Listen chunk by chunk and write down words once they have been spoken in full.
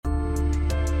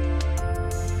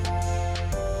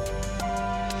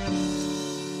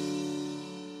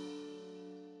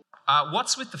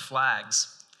What's with the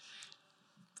flags?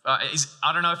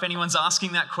 I don't know if anyone's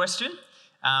asking that question,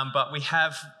 but we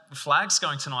have flags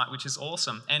going tonight, which is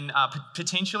awesome. And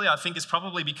potentially, I think it's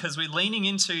probably because we're leaning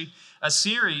into a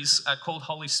series called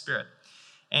Holy Spirit.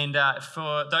 And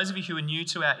for those of you who are new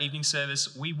to our evening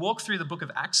service, we walk through the book of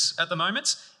Acts at the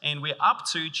moment, and we're up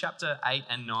to chapter 8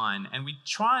 and 9. And we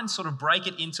try and sort of break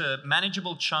it into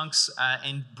manageable chunks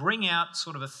and bring out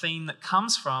sort of a theme that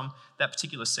comes from that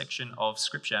particular section of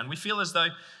Scripture. And we feel as though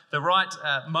the right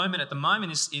moment at the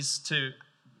moment is to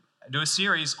do a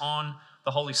series on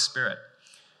the Holy Spirit.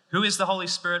 Who is the Holy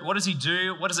Spirit? What does he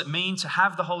do? What does it mean to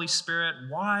have the Holy Spirit?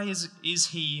 Why is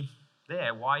he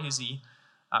there? Why is he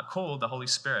called the Holy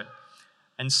Spirit?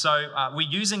 And so we're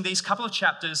using these couple of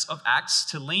chapters of Acts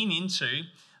to lean into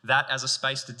that as a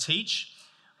space to teach.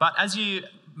 But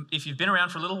if you've been around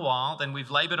for a little while, then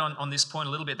we've labored on this point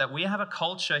a little bit, that we have a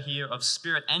culture here of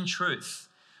spirit and truth,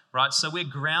 right? So we're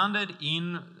grounded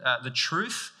in the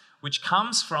truth, which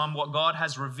comes from what God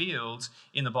has revealed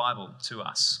in the Bible to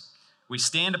us. We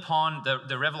stand upon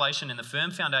the revelation and the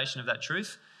firm foundation of that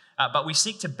truth, but we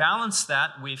seek to balance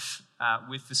that with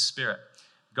the Spirit.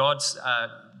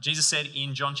 Jesus said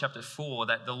in John chapter 4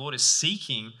 that the Lord is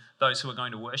seeking those who are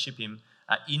going to worship him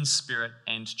in spirit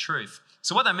and truth.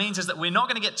 So what that means is that we're not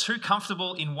going to get too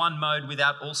comfortable in one mode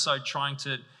without also trying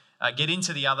to get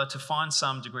into the other to find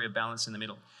some degree of balance in the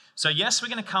middle. So yes, we're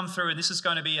going to come through, and this is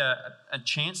going to be a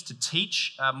chance to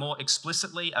teach more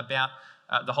explicitly about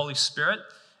the Holy Spirit,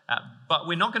 but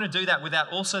we're not going to do that without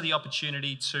also the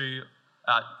opportunity to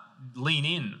lean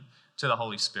in to the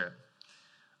Holy Spirit.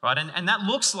 Right, and that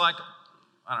looks like,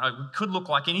 I don't know, it could look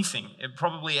like anything.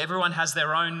 Probably everyone has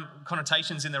their own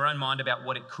connotations in their own mind about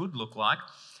what it could look like.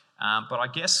 But I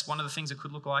guess one of the things it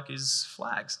could look like is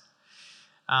flags.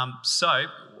 So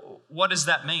what does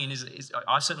that mean? Is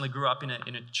I certainly grew up in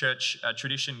a church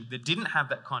tradition that didn't have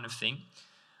that kind of thing.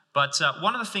 But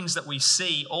one of the things that we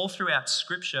see all throughout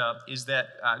Scripture is that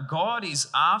God is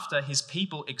after his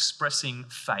people expressing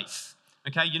faith.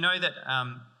 Okay, you know that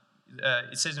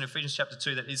it says in Ephesians chapter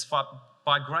 2 that it's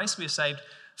by grace we are saved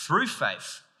through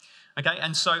faith. Okay,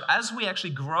 and so as we actually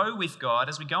grow with God,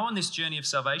 as we go on this journey of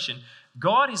salvation,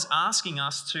 God is asking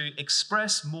us to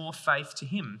express more faith to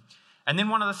him. And then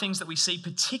one of the things that we see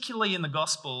particularly in the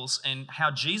Gospels and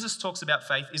how Jesus talks about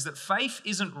faith is that faith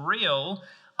isn't real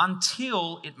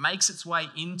until it makes its way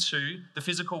into the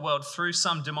physical world through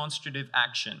some demonstrative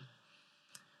action.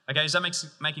 Okay, is that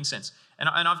making sense? And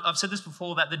I've said this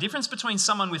before, that the difference between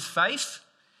someone with faith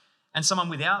and someone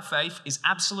without faith is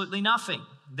absolutely nothing.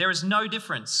 There is no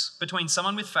difference between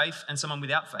someone with faith and someone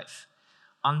without faith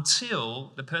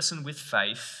until the person with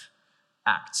faith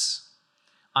acts.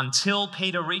 Until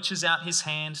Peter reaches out his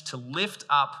hand to lift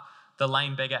up the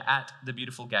lame beggar at the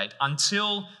beautiful gate.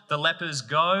 Until the lepers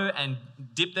go and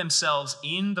dip themselves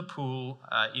in the pool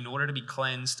in order to be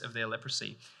cleansed of their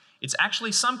leprosy. It's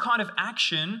actually some kind of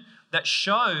action that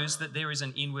shows that there is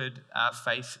an inward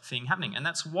faith thing happening. And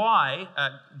that's why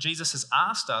Jesus has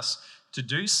asked us to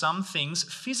do some things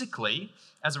physically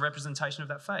as a representation of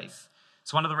that faith.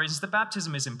 It's one of the reasons that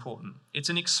baptism is important. It's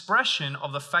an expression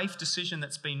of the faith decision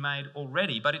that's been made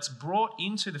already, but it's brought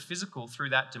into the physical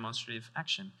through that demonstrative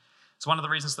action. It's one of the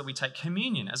reasons that we take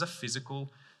communion as a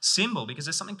physical symbol, because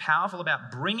there's something powerful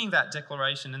about bringing that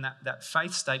declaration and that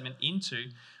faith statement into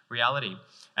reality.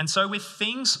 And so with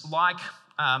things like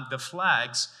the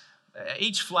flags,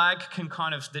 each flag can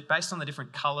kind of, based on the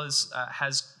different colours,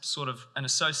 has sort of an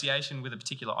association with a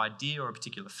particular idea or a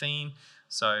particular theme.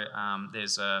 So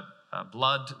there's the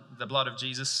blood of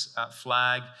Jesus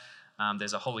flag.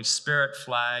 There's a Holy Spirit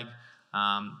flag.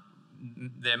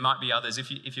 There might be others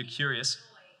if you're curious.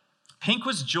 Pink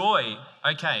was joy.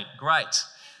 Okay, great.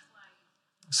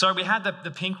 So we had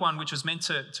the pink one, which was meant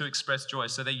to express joy,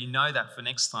 so that you know that for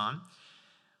next time.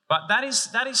 But that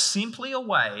is simply a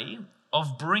way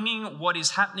of bringing what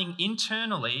is happening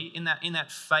internally in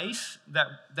that faith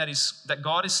that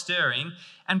God is stirring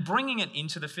and bringing it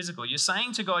into the physical. You're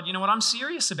saying to God, you know what, I'm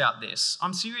serious about this.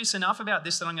 I'm serious enough about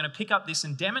this that I'm going to pick up this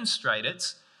and demonstrate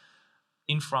it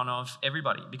in front of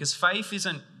everybody. Because faith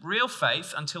isn't real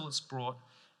faith until it's brought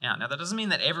out. Now, that doesn't mean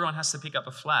that everyone has to pick up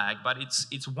a flag, but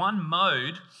it's one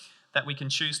mode that we can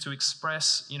choose to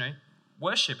express,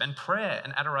 worship and prayer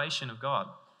and adoration of God.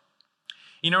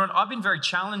 I've been very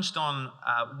challenged on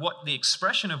what the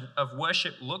expression of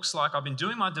worship looks like. I've been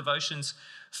doing my devotions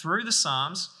through the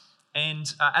Psalms,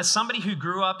 and as somebody who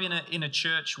grew up in a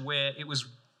church where it was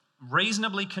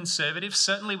reasonably conservative,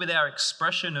 certainly with our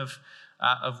expression of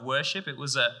worship, it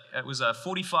was a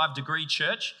 45-degree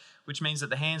church, which means that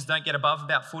the hands don't get above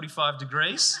about 45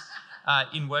 degrees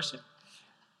in worship.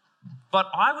 But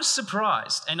I was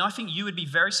surprised, and I think you would be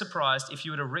very surprised if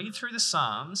you were to read through the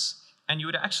Psalms and you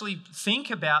were to actually think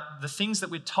about the things that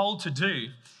we're told to do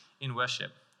in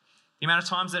worship. The amount of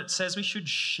times that it says we should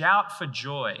shout for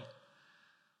joy,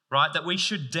 right? That we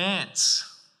should dance.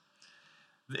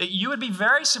 You would be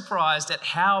very surprised at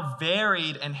how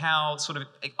varied and how sort of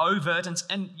overt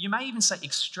and you may even say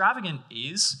extravagant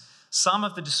is some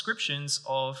of the descriptions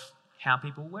of how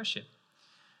people worship.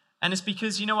 And it's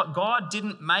because, you know what, God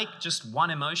didn't make just one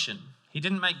emotion. He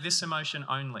didn't make this emotion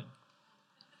only.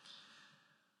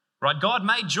 Right? God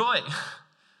made joy.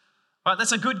 Right?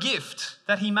 That's a good gift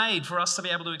that he made for us to be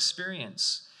able to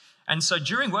experience. And so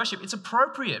during worship, it's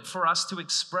appropriate for us to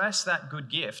express that good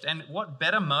gift. And what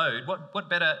better mode, what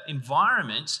better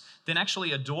environment than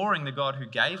actually adoring the God who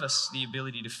gave us the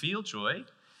ability to feel joy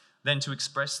than to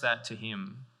express that to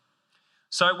him.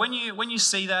 So when you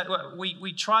see that,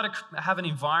 we try to have an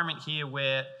environment here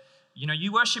where, you know,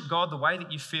 you worship God the way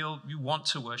that you feel you want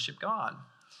to worship God.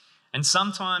 And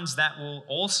sometimes that will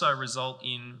also result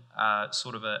in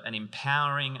sort of an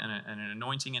empowering and an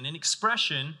anointing and an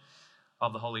expression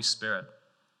of the Holy Spirit.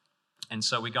 And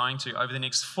so we're going to, over the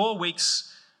next 4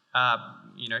 weeks,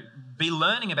 be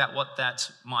learning about what that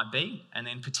might be, and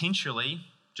then potentially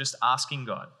just asking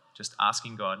God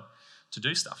to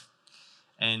do stuff.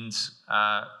 And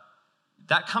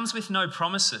that comes with no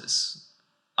promises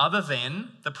other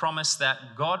than the promise that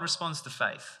God responds to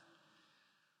faith.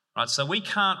 Right? So we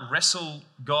can't wrestle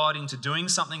God into doing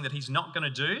something that he's not going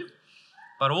to do,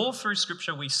 but all through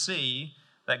Scripture we see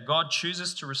that God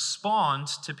chooses to respond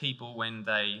to people when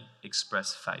they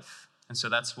express faith. And so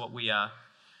that's what we are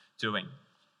doing.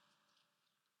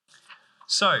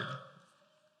 So,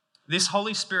 this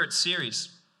Holy Spirit series,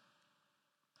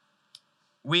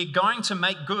 we're going to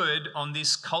make good on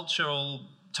this cultural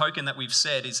token that we've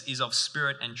said is of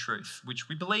spirit and truth, which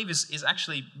we believe is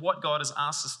actually what God has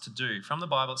asked us to do. From the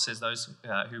Bible, it says those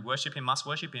who worship him must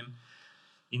worship him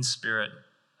in spirit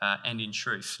and in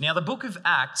truth. Now, the book of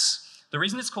Acts, the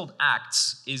reason it's called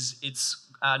Acts is it's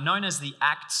known as the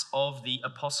Acts of the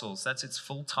Apostles. That's its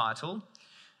full title.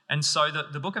 And so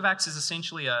the book of Acts is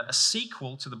essentially a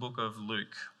sequel to the book of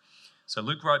Luke. So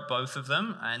Luke wrote both of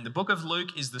them, and the book of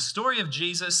Luke is the story of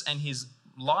Jesus and his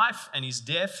life and his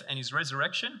death and his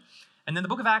resurrection. And then the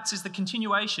book of Acts is the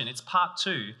continuation. It's part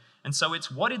 2. And so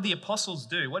it's what did the apostles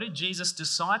do? What did Jesus'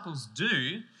 disciples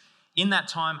do in that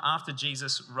time after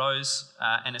Jesus rose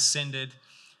and ascended?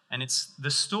 And it's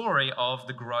the story of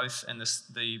the growth and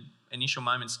the initial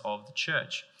moments of the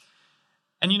church.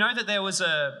 And you know that there was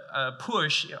a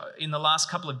push in the last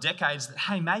couple of decades that,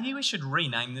 hey, maybe we should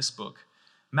rename this book.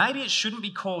 Maybe it shouldn't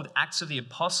be called Acts of the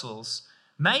Apostles.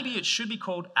 Maybe it should be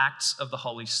called Acts of the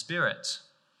Holy Spirit.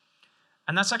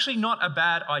 And that's actually not a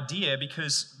bad idea,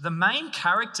 because the main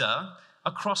character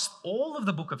across all of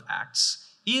the book of Acts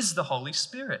is the Holy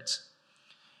Spirit.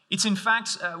 It's in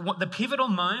fact, the pivotal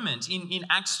moment in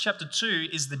Acts chapter 2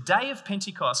 is the day of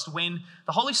Pentecost, when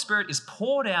the Holy Spirit is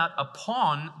poured out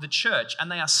upon the church and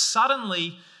they are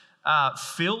suddenly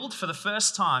filled for the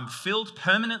first time, filled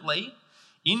permanently,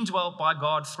 indwelt by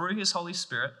God through his Holy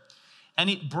Spirit, and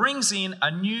it brings in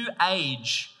a new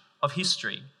age of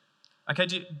history. Okay,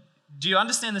 do you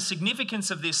understand the significance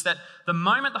of this? That the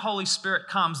moment the Holy Spirit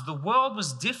comes, the world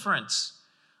was different.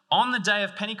 On the day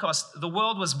of Pentecost, the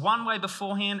world was one way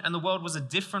beforehand and the world was a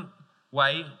different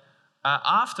way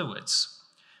afterwards.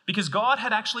 Because God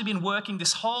had actually been working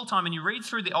this whole time, and you read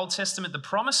through the Old Testament, the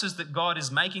promises that God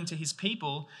is making to his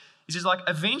people is just like,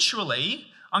 eventually,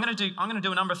 I'm going to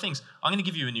do a number of things. I'm going to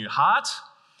give you a new heart.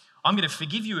 I'm going to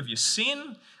forgive you of your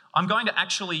sin. I'm going to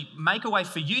actually make a way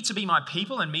for you to be my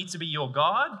people and me to be your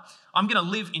God. I'm going to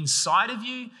live inside of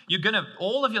you.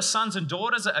 All of your sons and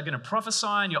daughters are going to prophesy,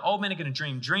 and your old men are going to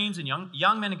dream dreams, and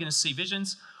young men are going to see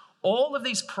visions. All of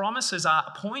these promises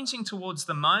are pointing towards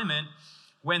the moment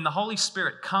when the Holy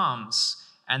Spirit comes,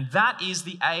 and that is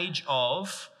the age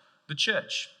of the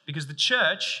church, because the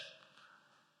church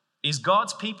is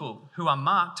God's people who are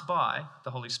marked by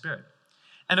the Holy Spirit.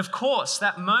 And of course,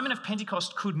 that moment of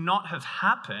Pentecost could not have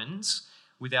happened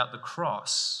without the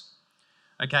cross.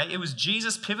 Okay, it was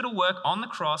Jesus' pivotal work on the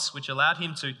cross which allowed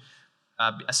him to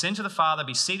ascend to the Father,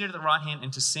 be seated at the right hand,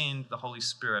 and to send the Holy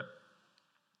Spirit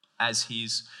as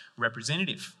his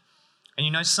representative. And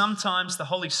you know, sometimes the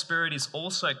Holy Spirit is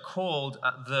also called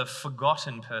the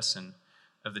forgotten person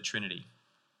of the Trinity.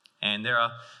 And there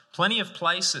are plenty of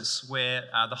places where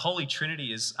the Holy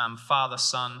Trinity is Father,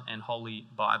 Son, and Holy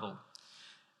Bible.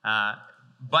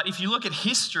 But if you look at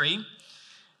history,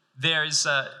 there is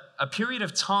a period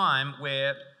of time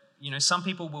where, you know, some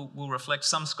people will reflect,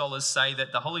 some scholars say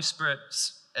that the Holy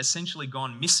Spirit's essentially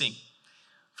gone missing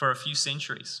for a few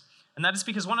centuries. And that is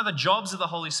because one of the jobs of the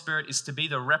Holy Spirit is to be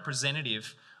the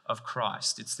representative of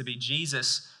Christ. It's to be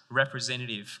Jesus'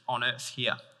 representative on earth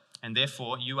here. And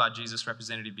therefore, you are Jesus'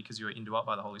 representative because you are indwelt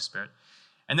by the Holy Spirit.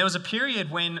 And there was a period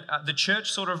when the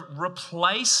church sort of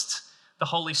replaced the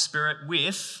Holy Spirit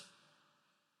with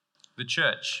the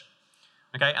church.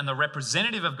 Okay, and the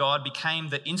representative of God became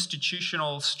the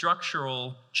institutional,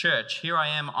 structural church. Here I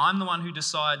am, I'm the one who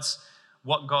decides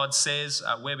what God says,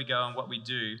 where we go and what we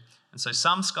do. And so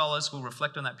some scholars will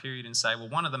reflect on that period and say, well,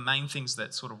 one of the main things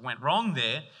that sort of went wrong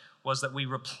there was that we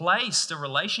replaced a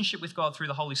relationship with God through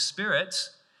the Holy Spirit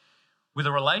with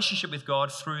a relationship with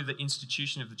God through the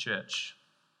institution of the church.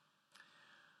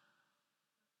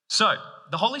 So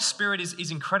the Holy Spirit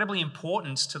is incredibly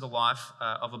important to the life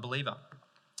of a believer.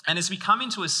 And as we come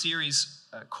into a series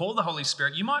called the Holy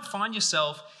Spirit, you might find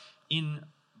yourself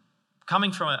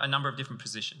coming from a number of different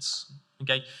positions.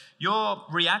 Okay, your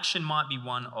reaction might be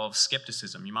one of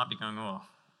skepticism. You might be going, "Oh,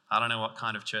 I don't know what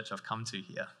kind of church I've come to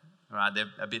here." All right,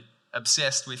 they're a bit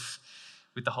obsessed with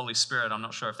the Holy Spirit. I'm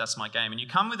not sure if that's my game. And you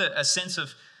come with a sense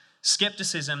of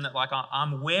skepticism that, like,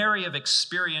 I'm wary of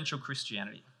experiential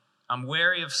Christianity. I'm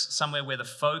wary of somewhere where the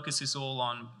focus is all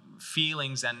on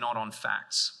feelings and not on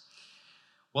facts.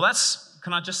 Well,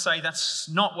 can I just say that's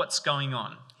not what's going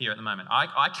on here at the moment.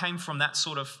 I came from that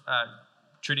sort of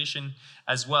tradition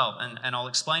as well, and I'll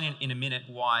explain in a minute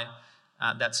why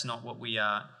that's not what we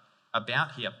are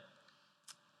about here.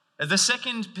 The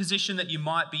second position that you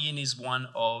might be in is one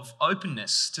of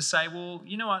openness, to say, well,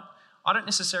 you know what, I don't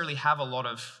necessarily have a lot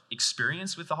of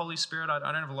experience with the Holy Spirit. I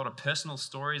don't have a lot of personal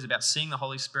stories about seeing the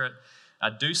Holy Spirit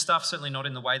do stuff, certainly not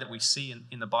in the way that we see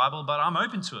in the Bible, but I'm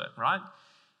open to it, right?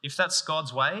 If that's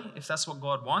God's way, if that's what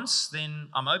God wants, then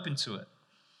I'm open to it.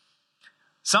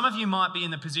 Some of you might be in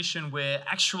the position where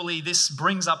actually this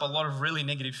brings up a lot of really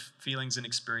negative feelings and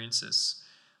experiences.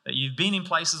 That you've been in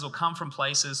places or come from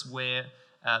places where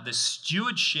the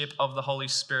stewardship of the Holy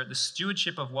Spirit, the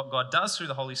stewardship of what God does through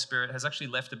the Holy Spirit has actually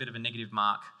left a bit of a negative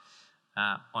mark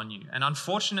on you. And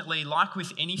unfortunately, like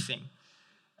with anything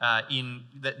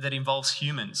that involves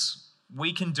humans,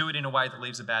 we can do it in a way that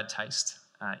leaves a bad taste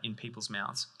in people's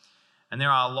mouths. And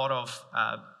there are a lot of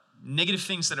negative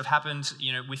things that have happened,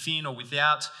 within or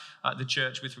without the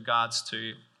church with regards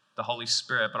to the Holy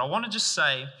Spirit. But I want to just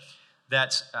say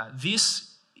that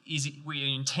we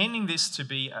are intending this to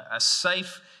be a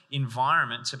safe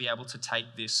environment to be able to take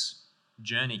this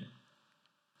journey.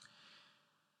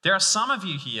 There are some of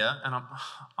you here, and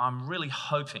I'm really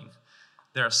hoping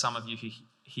there are some of you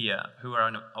here who are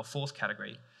in a fourth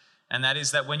category. And that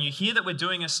is that when you hear that we're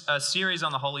doing a series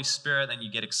on the Holy Spirit, then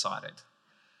you get excited.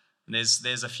 And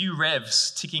there's a few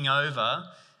revs ticking over,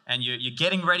 and you're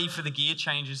getting ready for the gear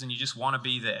changes, and you just want to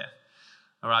be there,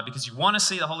 all right? Because you want to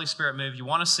see the Holy Spirit move, you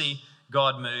want to see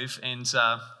God move, and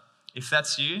if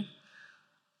that's you,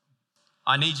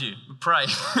 I need you. Pray.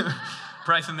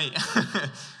 Pray for me.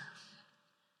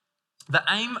 The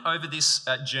aim over this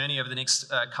journey over the next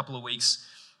couple of weeks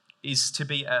is to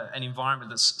be an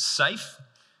environment that's safe,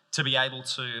 to be able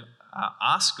to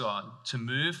ask God to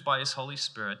move by His Holy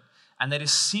Spirit, and that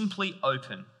is simply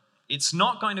open. It's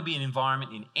not going to be an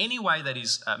environment in any way that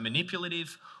is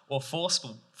manipulative or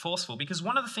forceful, because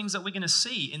one of the things that we're going to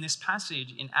see in this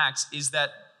passage in Acts is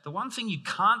that the one thing you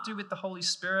can't do with the Holy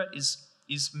Spirit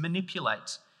is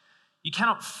manipulate. You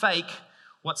cannot fake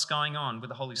what's going on with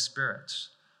the Holy Spirit.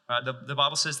 The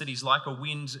Bible says that He's like a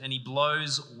wind and He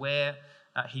blows where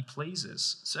He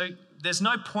pleases. So there's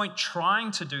no point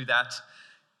trying to do that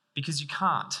because you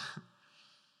can't.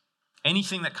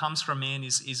 Anything that comes from man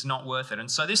is not worth it.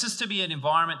 And so this is to be an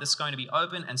environment that's going to be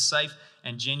open and safe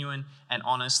and genuine and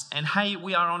honest. And hey,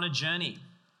 we are on a journey.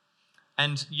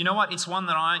 And you know what? It's one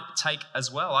that I take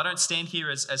as well. I don't stand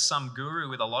here as some guru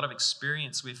with a lot of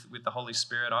experience with the Holy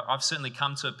Spirit. I've certainly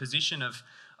come to a position of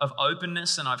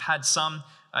openness, and I've had some,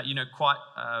 quite,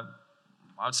 I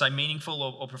would say, meaningful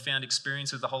or profound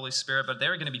experience with the Holy Spirit. But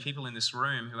there are going to be people in this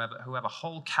room who have a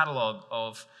whole catalogue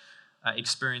of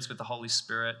experience with the Holy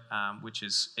Spirit, which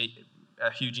is a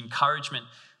huge encouragement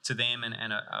to them,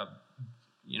 and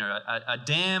a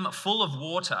dam full of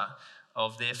water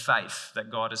of their faith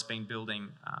that God has been building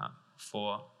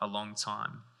for a long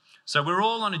time. So we're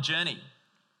all on a journey,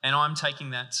 and I'm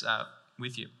taking that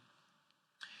with you.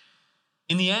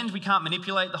 In the end, we can't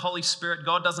manipulate the Holy Spirit.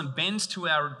 God doesn't bend to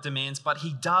our demands, but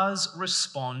He does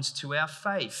respond to our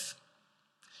faith.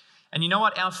 And you know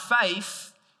what? Our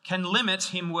faith can limit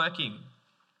Him working.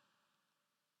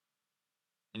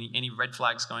 Any red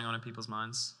flags going on in people's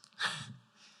minds?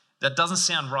 That doesn't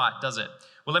sound right, does it?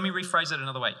 Well, let me rephrase it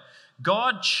another way.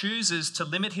 God chooses to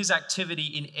limit His activity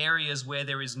in areas where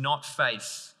there is not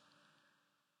faith.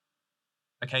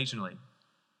 occasionally.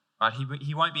 Right?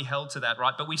 He won't be held to that,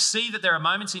 right? But we see that there are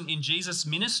moments in Jesus'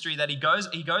 ministry that he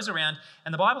goes around,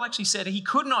 and the Bible actually said he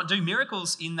could not do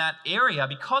miracles in that area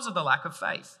because of the lack of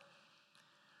faith.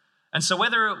 And so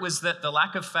whether it was that the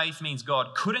lack of faith means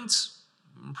God couldn't,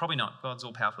 probably not. God's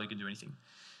all powerful, he can do anything.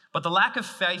 But the lack of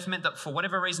faith meant that for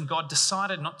whatever reason God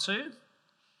decided not to,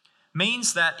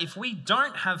 means that if we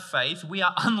don't have faith, we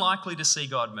are unlikely to see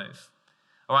God move.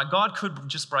 All right, God could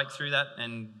just break through that,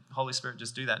 and Holy Spirit,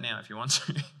 just do that now if you want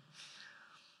to.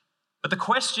 But the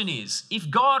question is, if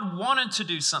God wanted to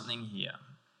do something here,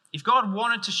 if God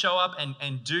wanted to show up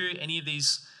and do any of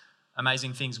these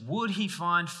amazing things, would he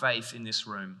find faith in this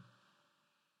room?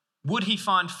 Would he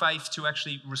find faith to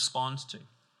actually respond to?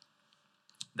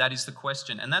 That is the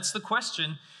question. And that's the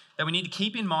question that we need to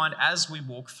keep in mind as we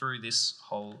walk through this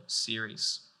whole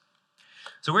series.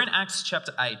 So we're in Acts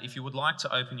chapter 8. If you would like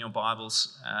to open your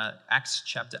Bibles, Acts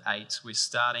chapter 8, we're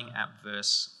starting at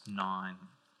verse 9.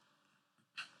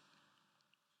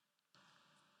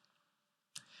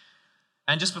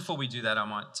 And just before we do that, I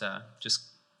might just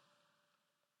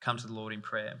come to the Lord in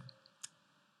prayer.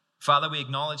 Father, we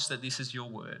acknowledge that this is your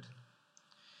word.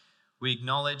 We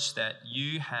acknowledge that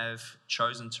you have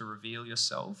chosen to reveal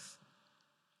yourself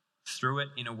through it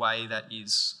in a way that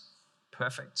is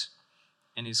perfect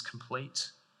and is complete.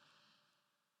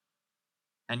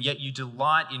 And yet you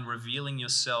delight in revealing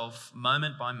yourself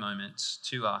moment by moment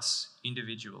to us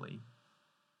individually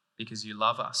because you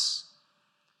love us.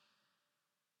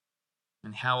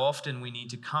 And how often we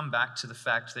need to come back to the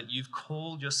fact that you've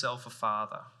called yourself a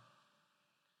father.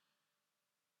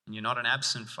 And you're not an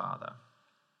absent father.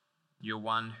 You're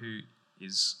one who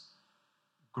is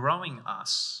growing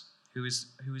us, who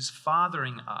is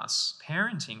fathering us,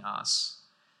 parenting us,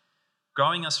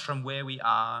 growing us from where we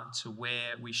are to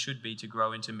where we should be to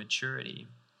grow into maturity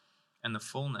and the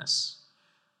fullness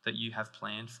that you have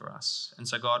planned for us. And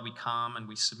so, God, we come and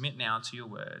we submit now to your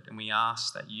word, and we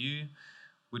ask that you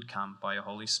would come by your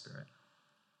Holy Spirit.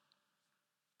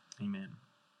 Amen.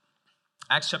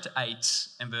 Acts chapter 8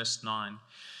 and verse 9.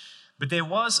 But there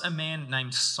was a man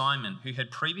named Simon who had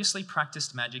previously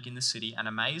practiced magic in the city and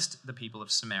amazed the people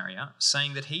of Samaria,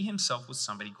 saying that he himself was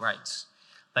somebody great.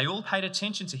 They all paid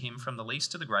attention to him from the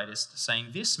least to the greatest, saying,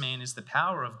 "This man is the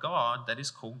power of God that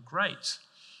is called great."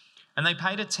 And they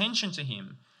paid attention to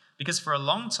him because for a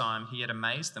long time he had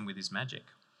amazed them with his magic.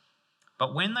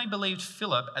 But when they believed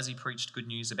Philip as he preached good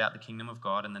news about the kingdom of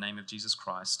God in the name of Jesus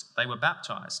Christ, they were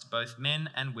baptized, both men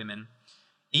and women.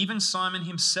 Even Simon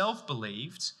himself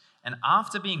believed, and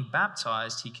after being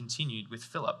baptized, he continued with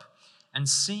Philip. And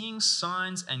seeing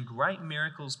signs and great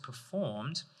miracles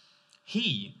performed,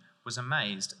 he was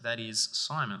amazed. That is,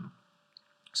 Simon.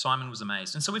 Simon was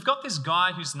amazed. And so we've got this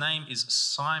guy whose name is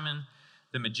Simon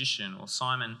the magician, or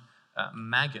Simon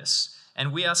Magus.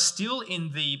 And we are still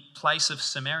in the place of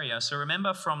Samaria. So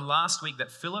remember from last week that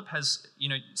Philip has,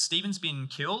 Stephen's been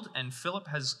killed, and Philip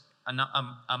has,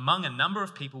 among a number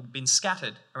of people, been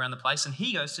scattered around the place, and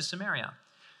he goes to Samaria.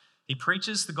 He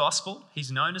preaches the gospel.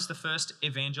 He's known as the first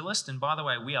evangelist. And by the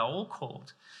way, we are all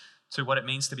called to what it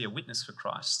means to be a witness for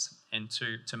Christ and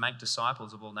to make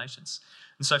disciples of all nations.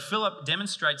 And so Philip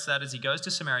demonstrates that as he goes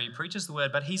to Samaria. He preaches the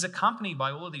word, but he's accompanied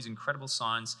by all of these incredible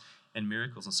signs and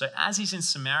miracles. And so as he's in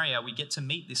Samaria, we get to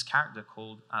meet this character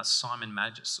called Simon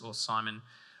Magus, or Simon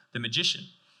the magician.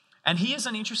 And he is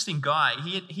an interesting guy.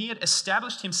 He had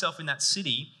established himself in that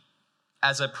city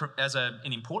as an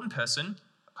important person,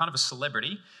 kind of a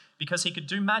celebrity, because he could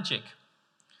do magic.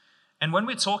 And when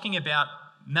we're talking about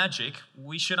magic,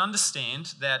 we should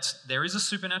understand that there is a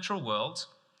supernatural world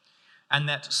and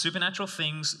that supernatural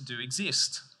things do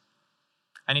exist.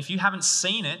 And if you haven't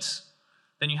seen it,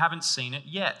 then you haven't seen it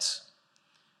yet.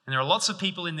 And there are lots of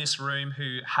people in this room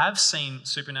who have seen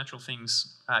supernatural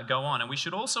things go on. And we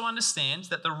should also understand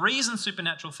that the reason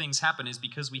supernatural things happen is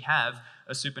because we have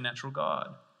a supernatural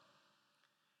God.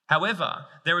 However,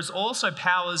 there is also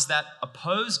powers that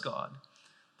oppose God.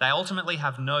 They ultimately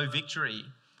have no victory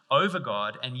over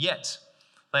God, and yet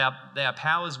they are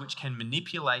powers which can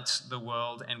manipulate the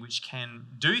world and which can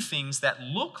do things that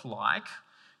look like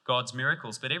God's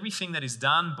miracles. But everything that is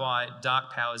done by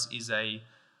dark powers is a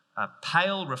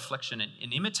pale reflection,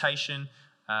 an imitation,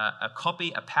 a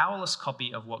powerless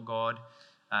copy of what God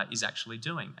is actually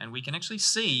doing. And we can actually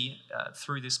see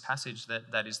through this passage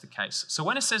that is the case. So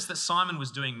when it says that Simon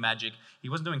was doing magic, he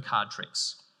wasn't doing card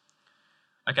tricks.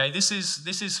 Okay, this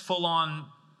is full on,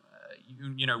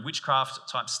 witchcraft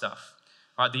type stuff.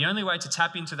 All right, the only way to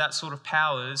tap into those sort of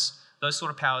powers,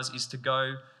 is to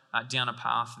go down a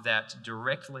path that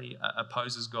directly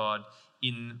opposes God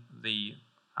in the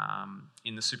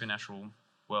supernatural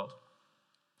world.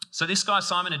 So this guy,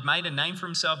 Simon, had made a name for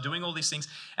himself doing all these things.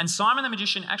 And Simon the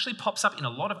magician actually pops up in a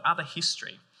lot of other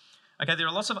history. Okay, there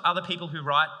are lots of other people who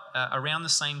write around the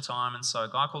same time. And so a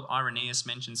guy called Irenaeus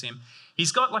mentions him.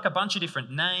 He's got like a bunch of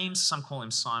different names. Some call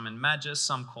him Simon Magus.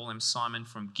 Some call him Simon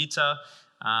from Gitta.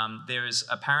 There is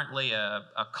apparently a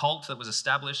cult that was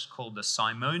established called the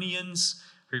Simonians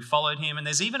who followed him. And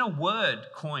there's even a word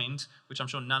coined, which I'm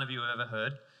sure none of you have ever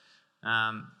heard.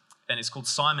 And it's called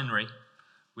Simonry,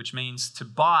 which means to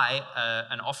buy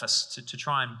an office, to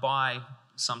try and buy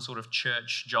some sort of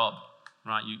church job,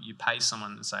 right? You pay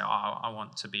someone and say, oh, I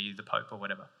want to be the Pope or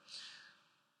whatever.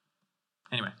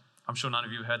 Anyway, I'm sure none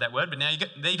of you have heard that word, but now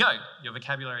there you go. Your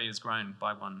vocabulary has grown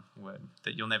by one word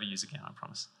that you'll never use again, I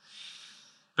promise.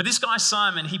 But this guy,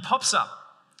 Simon, he pops up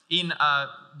in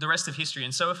the rest of history.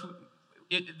 And so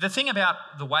the thing about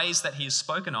the ways that he is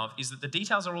spoken of is that the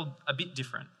details are all a bit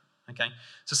different. Okay,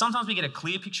 so sometimes we get a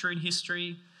clear picture in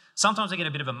history, sometimes we get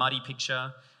a bit of a muddy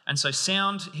picture, and so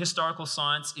sound historical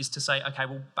science is to say, okay,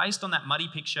 well, based on that muddy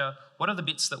picture, what are the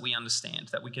bits that we understand,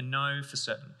 that we can know for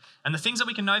certain? And the things that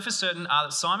we can know for certain are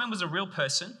that Simon was a real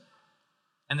person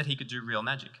and that he could do real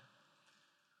magic.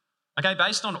 Okay,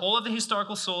 based on all of the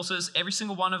historical sources, every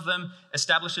single one of them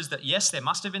establishes that, yes, there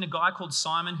must have been a guy called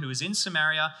Simon who was in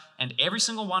Samaria, and every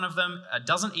single one of them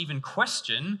doesn't even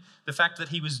question the fact that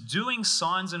he was doing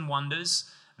signs and wonders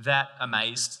that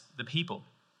amazed the people.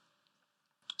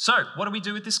 So, what do we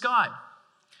do with this guy?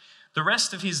 The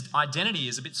rest of his identity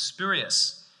is a bit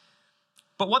spurious.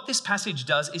 But what this passage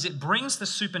does is it brings the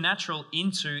supernatural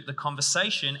into the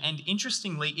conversation, and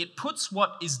interestingly, it puts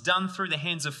what is done through the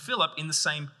hands of Philip in the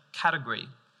same category,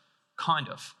 kind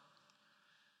of.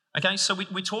 Okay, so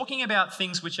we're talking about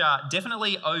things which are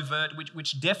definitely overt,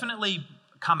 which definitely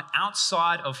come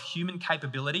outside of human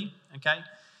capability, okay?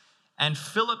 And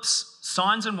Philip's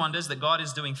signs and wonders that God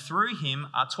is doing through him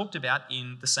are talked about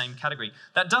in the same category.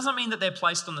 That doesn't mean that they're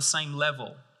placed on the same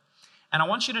level. And I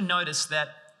want you to notice that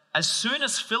as soon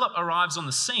as Philip arrives on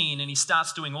the scene and he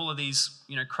starts doing all of these,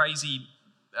 crazy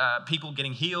people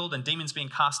getting healed and demons being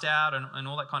cast out and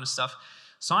all that kind of stuff,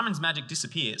 Simon's magic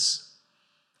disappears.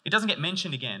 It doesn't get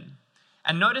mentioned again.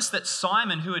 And notice that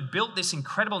Simon, who had built this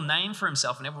incredible name for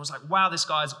himself, and everyone was like, wow, this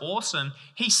guy's awesome,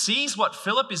 he sees what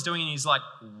Philip is doing and he's like,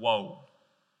 whoa,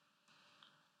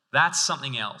 that's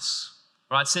something else.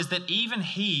 Right? It says that even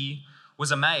he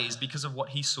was amazed because of what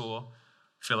he saw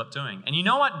Philip doing. And you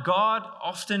know what? God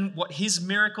often, what his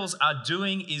miracles are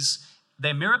doing is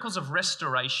they're miracles of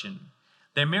restoration.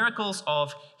 They're miracles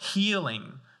of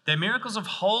healing. They're miracles of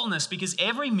wholeness, because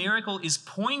every miracle is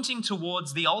pointing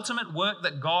towards the ultimate work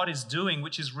that God is doing,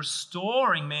 which is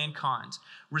restoring mankind,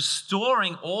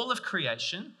 restoring all of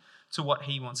creation to what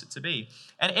he wants it to be.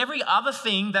 And every other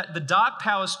thing that the dark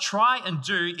powers try and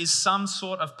do is some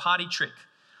sort of party trick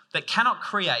that cannot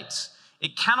create,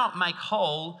 it cannot make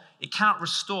whole, it cannot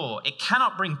restore, it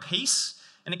cannot bring peace,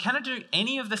 and it cannot do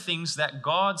any of the things that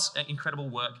God's incredible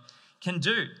work can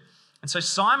do. And so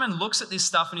Simon looks at this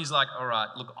stuff and he's like, all right,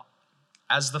 look,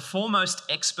 as the foremost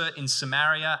expert in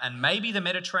Samaria and maybe the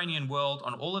Mediterranean world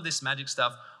on all of this magic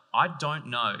stuff, I don't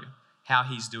know how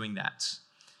he's doing that.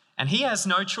 And he has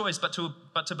no choice but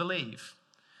to believe,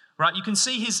 right? You can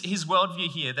see his worldview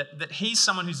here, that he's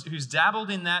someone who's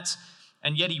dabbled in that,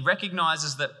 and yet he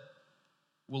recognizes that,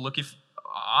 well, look, if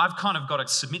I've kind of got to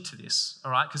submit to this,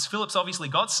 all right? Because Philip's obviously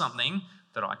got something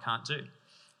that I can't do.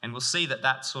 And we'll see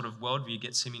that sort of worldview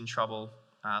gets him in trouble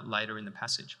later in the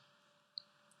passage.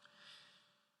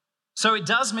 So it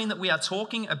does mean that we are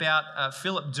talking about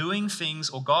Philip doing things,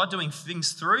 or God doing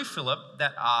things through Philip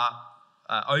that are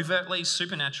overtly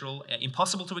supernatural,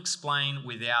 impossible to explain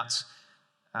without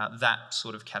that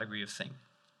sort of category of thing.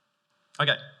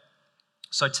 Okay,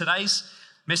 so today's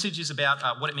message is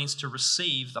about what it means to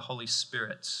receive the Holy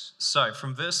Spirit. So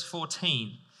from verse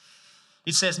 14,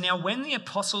 it says, now when the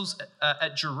apostles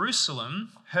at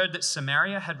Jerusalem heard that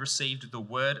Samaria had received the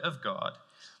word of God,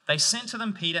 they sent to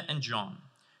them Peter and John,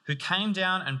 who came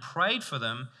down and prayed for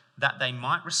them that they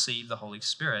might receive the Holy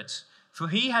Spirit. For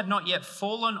he had not yet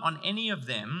fallen on any of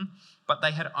them, but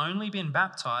they had only been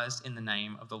baptized in the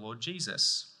name of the Lord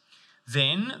Jesus.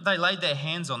 Then they laid their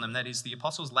hands on them, that is, the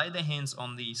apostles laid their hands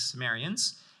on the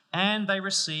Samaritans, and they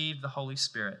received the Holy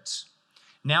Spirit.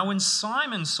 Now when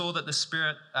Simon saw that the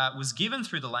Spirit was given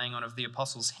through the laying on of the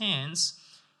apostles' hands,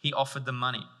 he offered them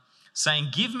money, saying,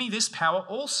 give me this power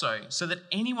also, so that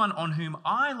anyone on whom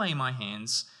I lay my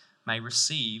hands may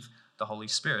receive the Holy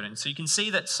Spirit. And so you can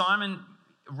see that Simon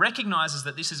recognizes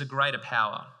that this is a greater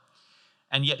power.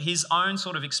 And yet his own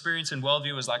sort of experience and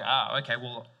worldview is like, okay,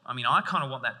 well, I mean, I kind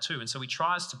of want that too. And so he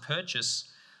tries to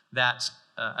purchase that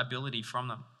ability from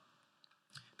them.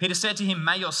 Peter said to him,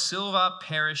 "May your silver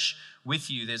perish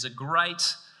with you." There's a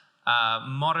great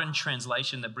modern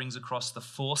translation that brings across the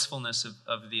forcefulness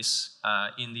of this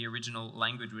in the original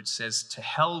language, which says, "To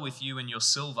hell with you and your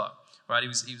silver." Right? He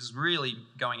was really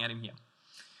going at him here.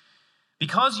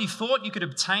 "Because you thought you could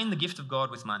obtain the gift of God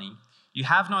with money, you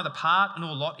have neither part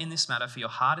nor lot in this matter, for your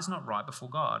heart is not right before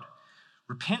God.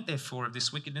 Repent, therefore, of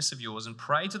this wickedness of yours, and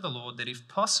pray to the Lord that, if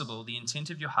possible, the intent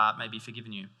of your heart may be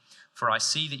forgiven you. For I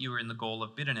see that you are in the gall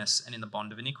of bitterness and in the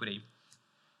bond of iniquity."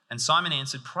 And Simon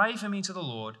answered, "Pray for me to the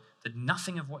Lord, that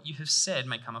nothing of what you have said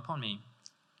may come upon me."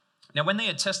 Now, when they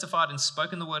had testified and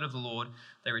spoken the word of the Lord,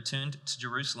 they returned to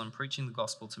Jerusalem, preaching the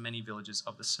gospel to many villages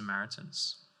of the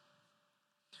Samaritans.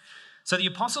 So the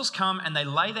apostles come and they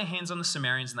lay their hands on the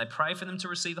Samaritans and they pray for them to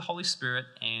receive the Holy Spirit,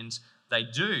 and they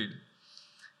do.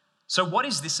 So what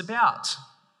is this about?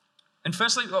 And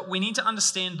firstly, we need to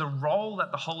understand the role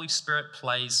that the Holy Spirit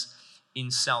plays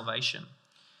in salvation.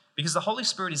 Because the Holy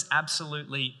Spirit is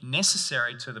absolutely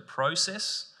necessary to the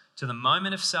process, to the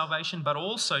moment of salvation, but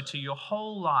also to your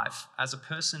whole life as a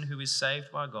person who is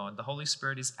saved by God. The Holy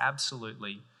Spirit is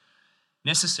absolutely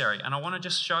necessary. And I want to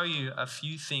just show you a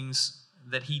few things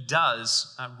that he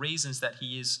does, reasons that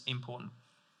he is important.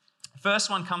 First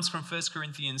one comes from 1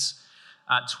 Corinthians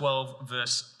 12,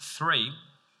 verse 3,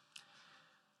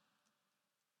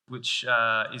 which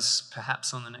is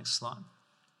perhaps on the next slide.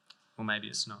 Or maybe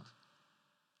it's not.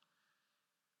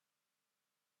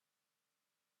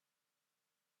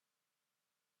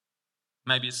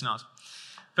 Maybe it's not.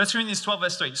 1 Corinthians 12,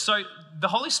 verse 3. So the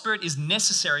Holy Spirit is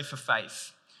necessary for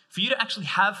faith. For you to actually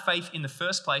have faith in the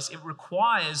first place, it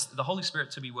requires the Holy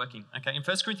Spirit to be working. Okay, in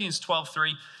 1 Corinthians 12,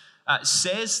 3,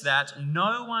 says that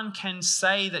no one can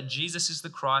say that Jesus is the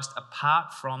Christ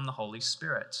apart from the Holy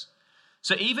Spirit.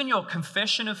 So even your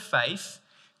confession of faith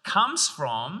comes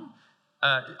from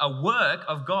a work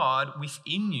of God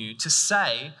within you to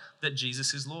say that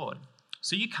Jesus is Lord.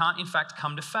 So you can't, in fact,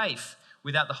 come to faith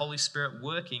without the Holy Spirit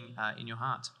working in your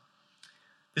heart.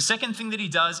 The second thing that he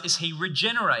does is he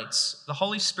regenerates. The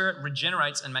Holy Spirit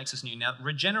regenerates and makes us new. Now,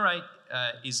 regenerate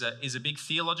is a big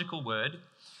theological word,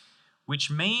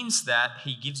 which means that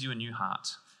he gives you a new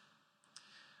heart.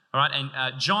 All right,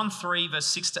 and John 3, verse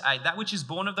 6 to 8, "That which is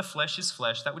born of the flesh is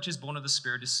flesh, that which is born of the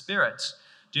Spirit is spirit.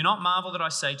 Do not marvel that I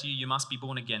say to you, you must be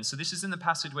born again." So this is in the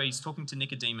passage where he's talking to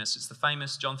Nicodemus. It's the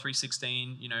famous John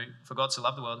 3:16, "For God so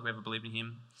loved the world, whoever believed in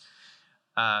him."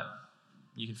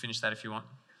 You can finish that if you want.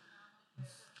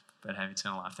 But have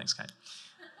eternal life. Thanks, Kate.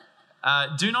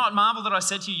 "Do not marvel that I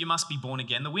said to you, you must be born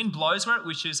again. The wind blows where it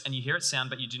wishes, and you hear its sound,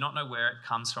 but you do not know where it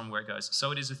comes from, where it goes.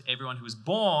 So it is with everyone who is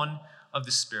born of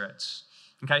the Spirit."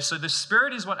 Okay, so the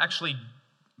Spirit is what actually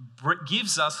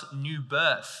gives us new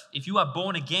birth. If you are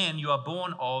born again, you are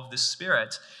born of the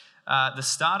Spirit. The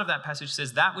start of that passage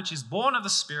says, "That which is born of the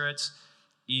Spirit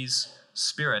is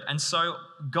spirit." And so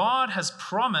God has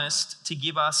promised to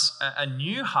give us a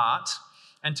new heart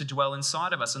and to dwell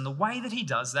inside of us. And the way that he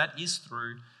does that is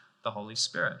through the Holy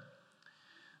Spirit.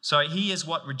 So he is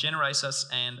what regenerates us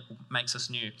and makes us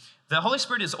new. The Holy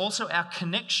Spirit is also our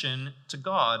connection to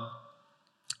God.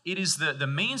 It is the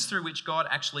means through which God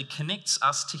actually connects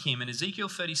us to him. And Ezekiel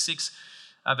 36,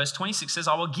 verse 26 says,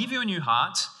 "I will give you a new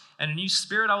heart, and a new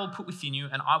spirit I will put within you,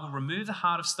 and I will remove the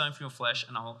heart of stone from your flesh,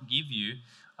 and I will give you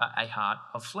a heart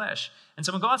of flesh." And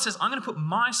so when God says, "I'm going to put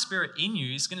my Spirit in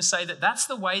you," he's going to say that that's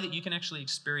the way that you can actually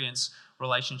experience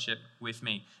relationship with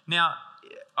me. Now,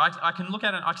 I can look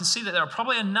at it, I can see that there are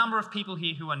probably a number of people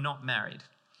here who are not married.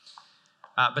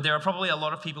 But there are probably a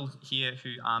lot of people here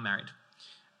who are married.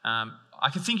 I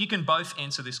can think you can both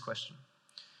answer this question.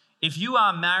 If you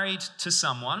are married to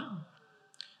someone,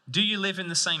 do you live in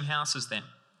the same house as them?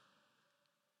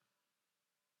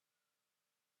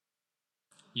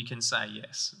 You can say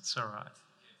yes. It's all right.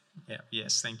 Yeah,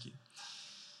 yes, thank you.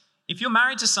 If you're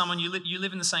married to someone, you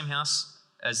live in the same house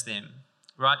as them,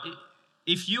 right?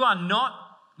 If you are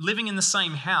not living in the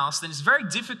same house, then it's very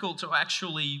difficult to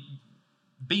actually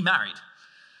be married,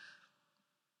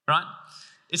 right?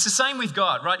 It's the same with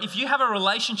God, right? If you have a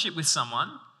relationship with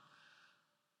someone,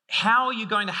 how are you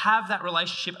going to have that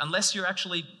relationship unless you're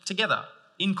actually together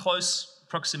in close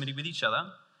proximity with each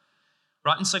other?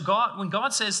 Right, and so when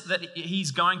God says that he's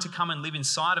going to come and live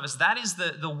inside of us, that is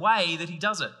the way that he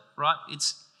does it, right?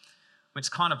 It's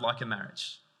kind of like a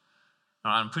marriage.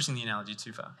 All right, I'm pushing the analogy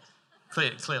too far.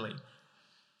 Clearly.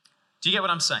 Do you get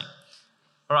what I'm saying?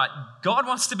 All right, God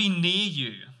wants to be near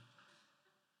you.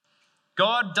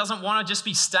 God doesn't want to just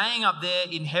be staying up there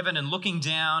in heaven and looking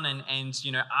down and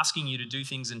asking you to do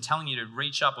things and telling you to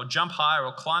reach up or jump higher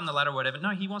or climb the ladder or whatever. No,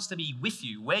 he wants to be with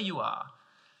you where you are.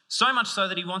 So much so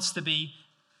that he wants to be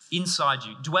inside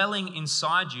you, dwelling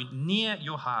inside you, near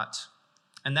your heart.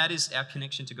 And that is our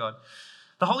connection to God.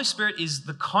 The Holy Spirit is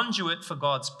the conduit for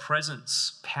God's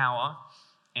presence, power,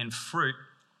 and fruit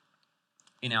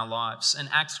in our lives. In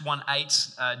Acts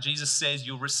 1:8, Jesus says,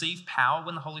 you'll receive power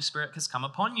when the Holy Spirit has come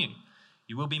upon you.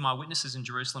 You will be my witnesses in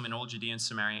Jerusalem and all Judea and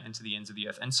Samaria and to the ends of the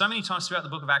earth. And so many times throughout the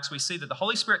book of Acts, we see that the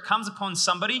Holy Spirit comes upon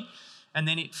somebody and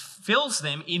then it fills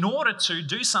them in order to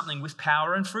do something with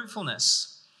power and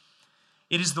fruitfulness.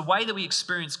 It is the way that we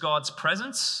experience God's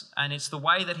presence, and it's the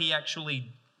way that he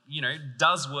actually,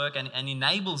 does work and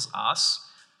enables us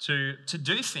to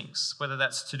do things, whether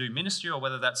that's to do ministry or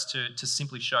whether that's to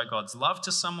simply show God's love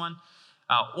to someone,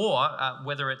 or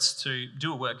whether it's to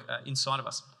do a work inside of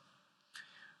us.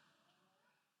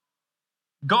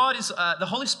 The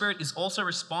Holy Spirit is also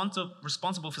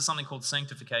responsible for something called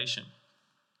sanctification.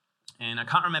 And I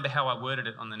can't remember how I worded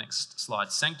it on the next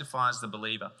slide. Sanctifies the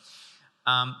believer.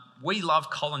 We love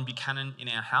Colin Buchanan in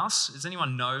our house. Does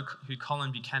anyone know who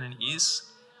Colin Buchanan is?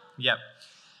 Yep.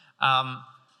 And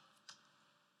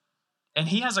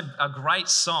he has a great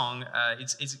song.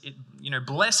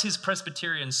 Bless his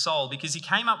Presbyterian soul, because he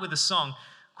came up with a song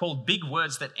called Big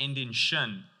Words That End in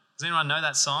Shun. Does anyone know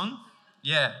that song?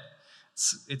 Yeah.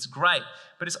 It's great.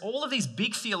 But it's all of these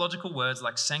big theological words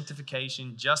like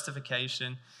sanctification,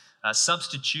 justification,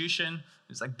 substitution.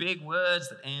 It's like big words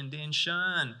that end in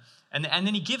shun. And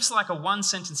then he gives like a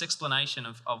one-sentence explanation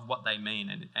of what they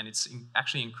mean. And it's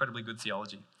actually incredibly good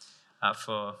theology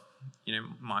for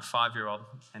my 5-year-old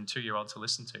and 2-year-old to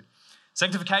listen to.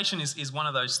 Sanctification is one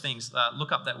of those things.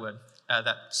 Look up that word,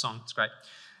 that song. It's great.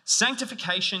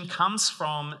 Sanctification comes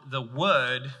from the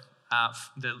word,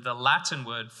 the Latin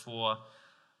word for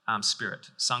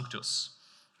spirit, sanctus.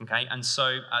 Okay, and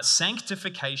so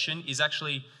sanctification is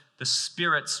actually the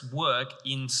Spirit's work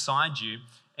inside you,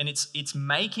 and it's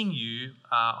making you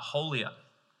holier.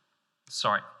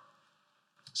 Sorry.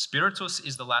 Spiritus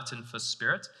is the Latin for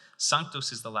spirit.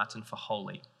 Sanctus is the Latin for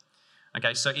holy.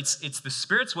 Okay, so it's the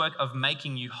Spirit's work of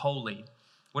making you holy.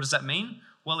 What does that mean?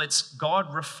 Well, it's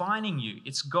God refining you.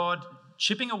 It's God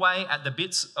chipping away at the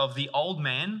bits of the old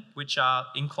man, which are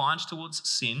inclined towards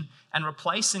sin, and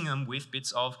replacing them with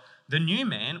bits of the new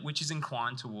man, which is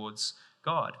inclined towards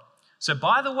God. So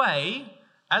by the way,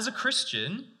 as a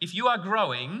Christian, if you are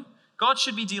growing, God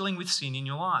should be dealing with sin in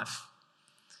your life.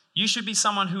 You should be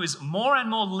someone who is more and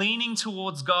more leaning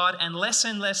towards God and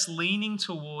less leaning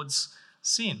towards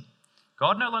sin.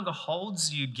 God no longer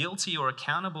holds you guilty or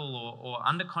accountable or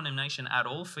under condemnation at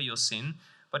all for your sin,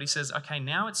 but he says, okay,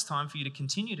 now it's time for you to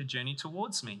continue to journey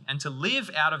towards me and to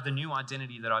live out of the new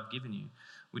identity that I've given you,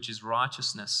 which is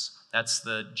righteousness. That's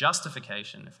the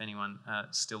justification, if anyone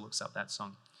still looks up that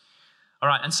song. All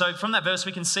right, and so from that verse,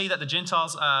 we can see that the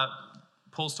Gentiles,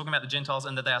 Paul's talking about the Gentiles,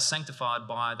 and that they are sanctified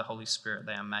by the Holy Spirit.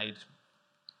 They are made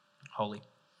holy.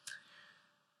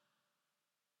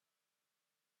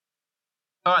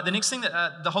 All right, the next thing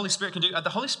that the Holy Spirit can do, the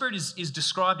Holy Spirit is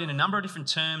described in a number of different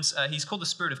terms. He's called the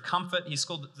Spirit of comfort. He's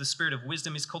called the Spirit of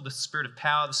wisdom. He's called the Spirit of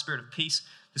power, the Spirit of peace,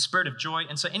 the Spirit of joy.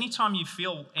 And so anytime you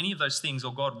feel any of those things,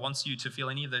 or God wants you to feel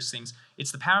any of those things,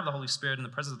 it's the power of the Holy Spirit and the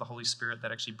presence of the Holy Spirit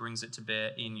that actually brings it to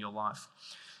bear in your life.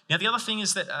 Now, the other thing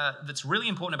is that that's really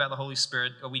important about the Holy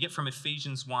Spirit, we get from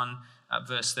Ephesians 1,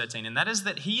 verse 13, and that is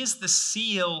that he is the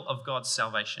seal of God's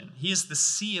salvation. He is the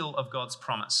seal of God's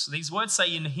promise. These words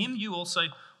say, in him you also,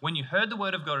 when you heard the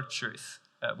word of God of truth,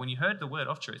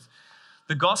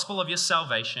 the gospel of your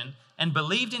salvation, and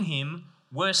believed in him,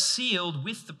 were sealed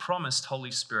with the promised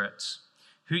Holy Spirit,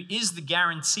 who is the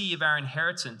guarantee of our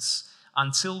inheritance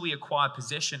until we acquire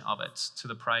possession of it to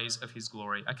the praise of his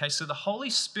glory. Okay, so the Holy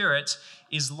Spirit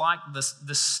is like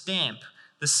the stamp,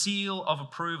 the seal of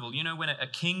approval. You know, when a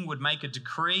king would make a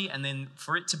decree, and then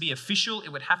for it to be official, it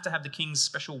would have to have the king's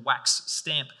special wax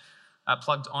stamp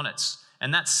plugged on it.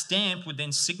 And that stamp would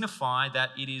then signify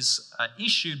that it is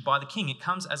issued by the king. It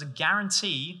comes as a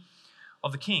guarantee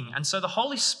of the king. And so the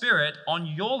Holy Spirit on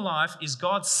your life is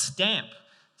God's stamp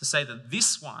to say that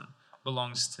this one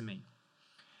belongs to me.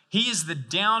 He is the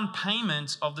down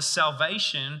payment of the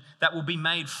salvation that will be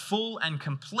made full and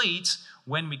complete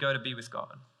when we go to be with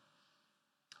God.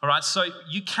 All right, so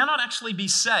you cannot actually be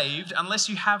saved unless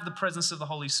you have the presence of the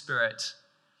Holy Spirit.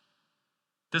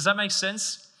 Does that make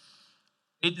sense?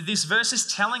 This verse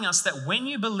is telling us that when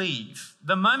you believe,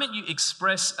 the moment you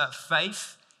express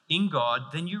faith in God,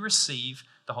 then you receive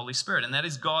the Holy Spirit. And that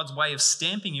is God's way of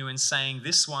stamping you and saying,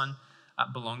 this one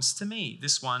belongs to me.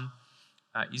 This one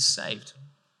is saved.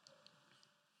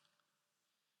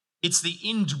 It's the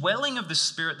indwelling of the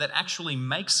Spirit that actually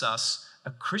makes us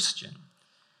a Christian.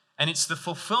 And it's the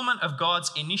fulfillment of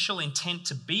God's initial intent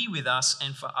to be with us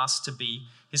and for us to be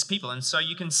his people. And so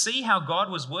you can see how God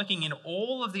was working in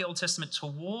all of the Old Testament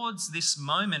towards this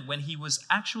moment when he was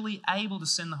actually able to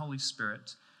send the Holy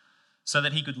Spirit so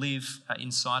that he could live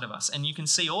inside of us. And you can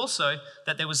see also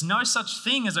that there was no such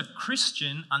thing as a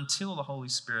Christian until the Holy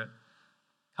Spirit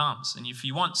comes. And if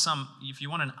you want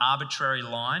an arbitrary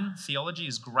line, theology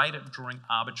is great at drawing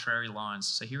arbitrary lines.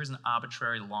 So here is an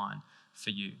arbitrary line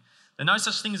for you. There's no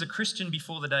such thing as a Christian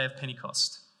before the day of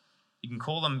Pentecost. You can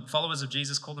call them followers of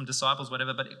Jesus, call them disciples,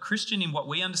 whatever, but a Christian in what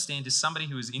we understand is somebody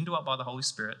who is indwelt by the Holy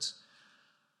Spirit,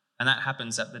 and that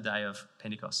happens at the day of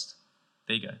Pentecost.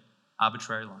 There you go.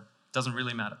 Arbitrary line. Doesn't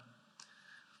really matter.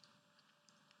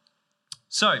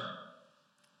 So,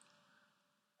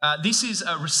 this is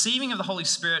a receiving of the Holy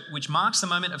Spirit, which marks the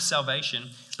moment of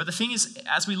salvation. But the thing is,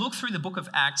 as we look through the book of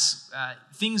Acts,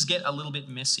 things get a little bit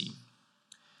messy.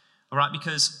 All right,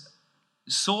 because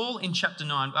Saul in chapter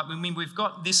 9, I mean, we've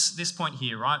got this point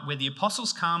here, right, where the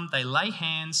apostles come, they lay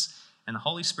hands, and the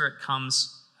Holy Spirit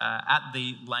comes at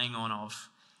the laying on of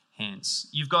hands.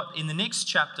 You've got in the next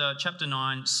chapter, chapter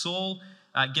 9, Saul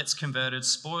gets converted,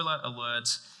 spoiler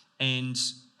alert, and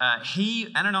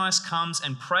Ananias comes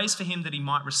and prays for him that he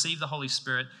might receive the Holy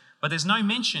Spirit, but there's no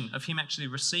mention of him actually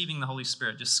receiving the Holy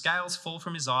Spirit. Just scales fall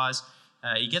from his eyes.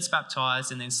 He gets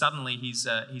baptized, and then suddenly he's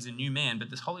a new man.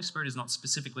 But the Holy Spirit is not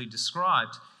specifically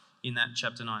described in that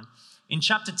chapter 9. In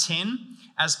chapter 10,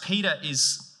 as Peter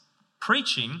is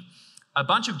preaching, a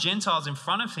bunch of Gentiles in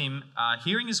front of him are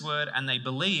hearing his word, and they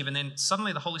believe, and then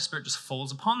suddenly the Holy Spirit just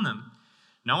falls upon them.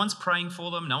 No one's praying for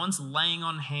them, no one's laying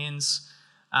on hands,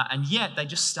 and yet they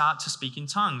just start to speak in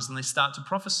tongues, and they start to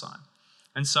prophesy.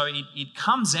 And so it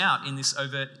comes out in this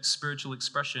overt spiritual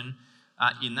expression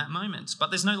in that moment.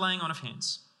 But there's no laying on of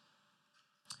hands.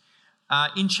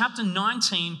 In chapter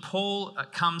 19, Paul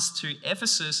comes to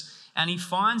Ephesus and he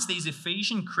finds these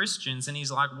Ephesian Christians and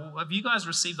he's like, well, have you guys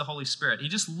received the Holy Spirit? He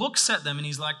just looks at them and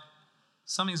he's like,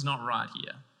 something's not right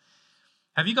here.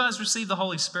 Have you guys received the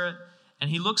Holy Spirit? And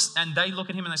he looks and they look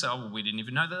at him and they say, oh, well, we didn't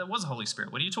even know that there was a Holy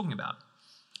Spirit. What are you talking about?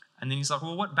 And then he's like,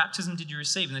 well, what baptism did you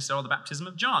receive? And they said, oh, the baptism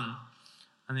of John.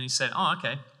 And then he said, oh,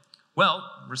 okay. Well,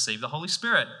 receive the Holy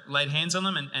Spirit. Laid hands on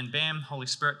them and bam, Holy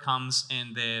Spirit comes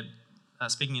and they're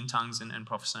speaking in tongues and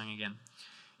prophesying again.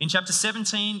 In chapter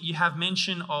 17, you have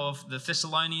mention of the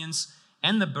Thessalonians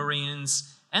and the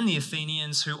Bereans and the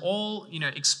Athenians who all,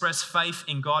 express faith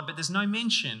in God, but there's no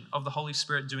mention of the Holy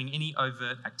Spirit doing any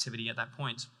overt activity at that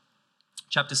point.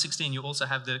 Chapter 16, you also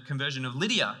have the conversion of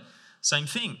Lydia. Same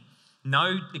thing.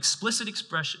 No explicit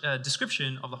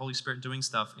description of the Holy Spirit doing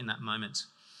stuff in that moment.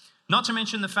 Not to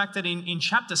mention the fact that in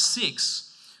chapter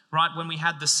 6, right, when we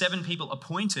had the 7 people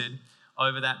appointed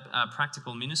over that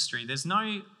practical ministry,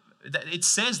 it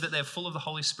says that they're full of the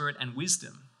Holy Spirit and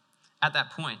wisdom at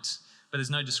that point, but there's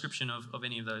no description of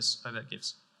any of those overt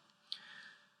gifts.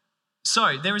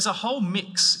 So there is a whole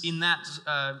mix in that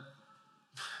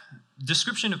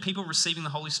description of people receiving the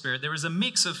Holy Spirit. There is a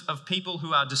mix of people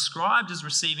who are described as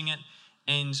receiving it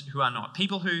and who are not.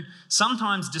 People who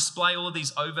sometimes display all of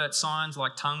these overt signs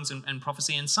like tongues and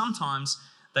prophecy, and sometimes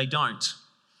they don't.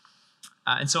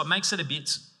 And so it makes it a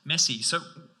bit messy. So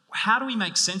how do we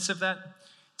make sense of that?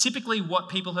 Typically what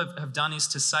people have done is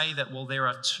to say that, well, there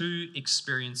are 2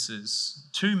 experiences,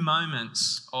 2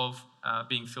 moments of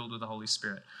being filled with the Holy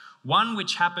Spirit. One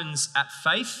which happens at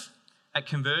faith, at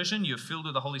conversion, you're filled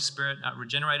with the Holy Spirit,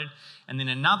 regenerated, and then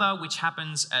another which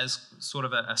happens as sort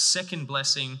of a second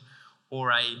blessing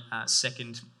or a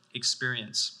second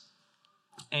experience.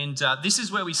 And this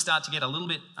is where we start to get a little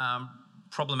bit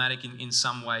problematic in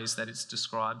some ways that it's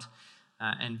described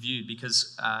and viewed,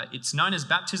 because it's known as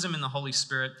baptism in the Holy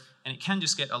Spirit, and it can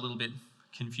just get a little bit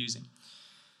confusing.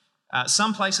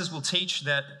 Some places will teach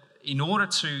that in order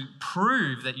to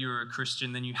prove that you're a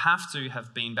Christian, then you have to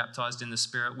have been baptized in the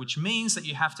Spirit, which means that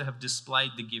you have to have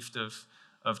displayed the gift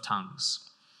of tongues.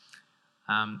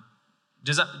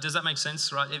 Does that make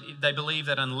sense, right? They believe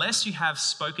that unless you have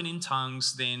spoken in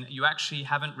tongues, then you actually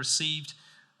haven't received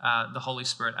the Holy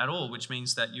Spirit at all, which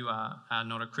means that you are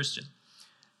not a Christian.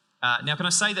 Now, can I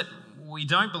say that we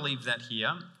don't believe that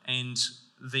here, and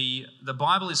the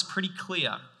Bible is pretty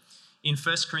clear in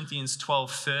 1 Corinthians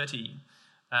 12:30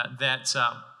 that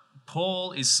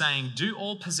Paul is saying, do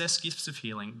all possess gifts of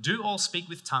healing, do all speak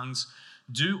with tongues,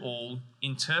 do all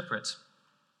interpret.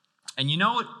 And you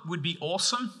know what would be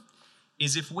awesome?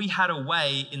 Is if we had a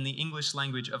way in the English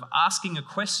language of asking a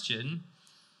question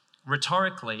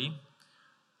rhetorically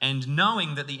and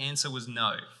knowing that the answer was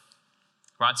no.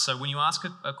 Right? So when you ask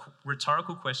a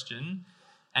rhetorical question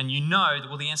and you know that,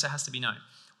 well, the answer has to be no.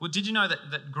 Well, did you know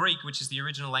that Greek, which is the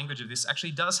original language of this,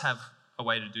 actually does have a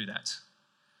way to do that?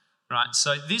 Right?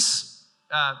 So this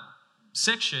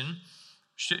section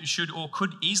should or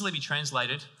could easily be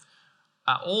translated,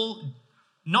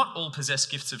 not all possess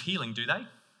gifts of healing, do they?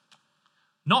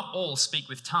 Not all speak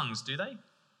with tongues, do they?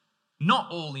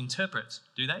 Not all interpret,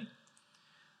 do they?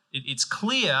 It's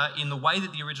clear in the way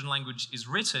that the original language is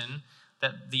written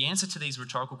that the answer to these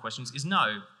rhetorical questions is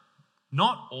no.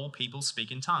 Not all people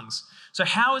speak in tongues. So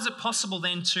how is it possible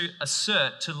then to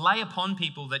assert, to lay upon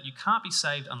people that you can't be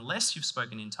saved unless you've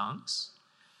spoken in tongues,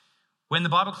 when the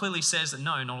Bible clearly says that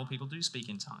no, not all people do speak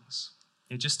in tongues?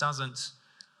 It just doesn't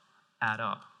add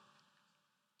up.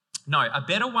 No, a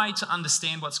better way to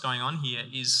understand what's going on here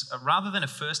is, rather than a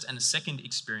first and a second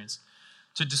experience,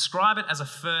 to describe it as a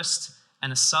first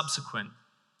and a subsequent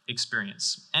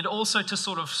experience, and also to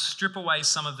sort of strip away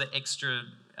some of the extra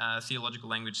theological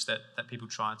language that people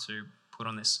try to put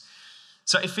on this.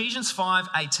 So Ephesians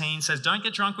 5:18 says, "Don't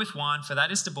get drunk with wine, for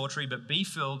that is debauchery, but be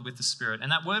filled with the Spirit."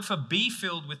 And that word for "be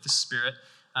filled with the Spirit"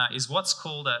 is what's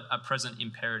called a present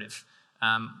imperative.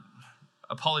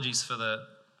 Apologies for the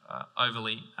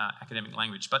overly academic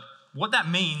language, but what that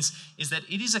means is that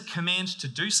it is a command to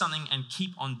do something and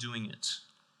keep on doing it.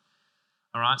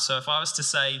 All right, so if I was to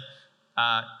say,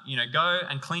 go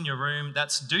and clean your room,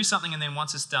 that's do something, and then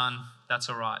once it's done, that's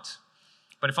all right.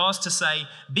 But if I was to say,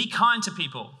 be kind to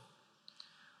people,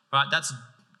 right, that's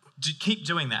keep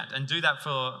doing that and do that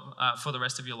for the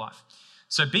rest of your life.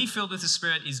 So be filled with the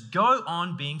Spirit is go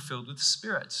on being filled with the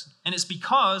Spirit. And it's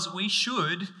because we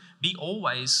should be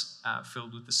always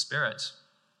filled with the Spirit.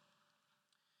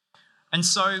 And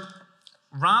so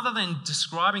rather than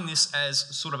describing this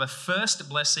as sort of a first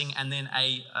blessing and then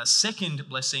a second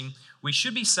blessing, we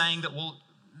should be saying that, well,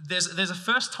 there's a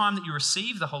first time that you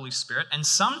receive the Holy Spirit, and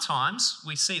sometimes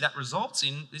we see that results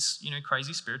in this,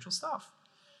 crazy spiritual stuff.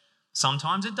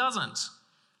 Sometimes it doesn't.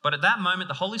 But at that moment,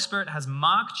 the Holy Spirit has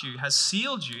marked you, has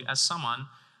sealed you as someone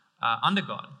under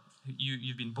God.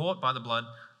 You've been bought by the blood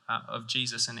of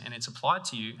Jesus, and it's applied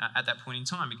to you at that point in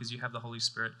time because you have the Holy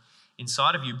Spirit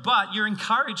inside of you. But you're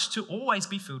encouraged to always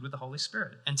be filled with the Holy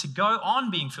Spirit and to go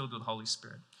on being filled with the Holy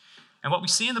Spirit. And what we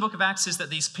see in the book of Acts is that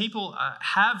these people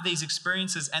have these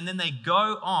experiences and then they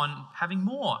go on having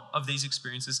more of these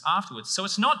experiences afterwards. So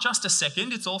it's not just a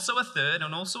second, it's also a third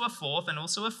and also a fourth and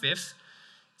also a fifth.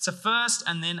 It's a first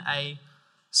and then a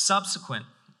subsequent.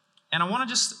 And I want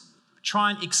to just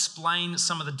try and explain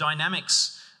some of the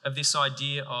dynamics of this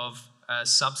idea of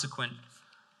subsequent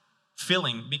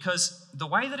filling, because the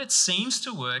way that it seems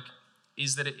to work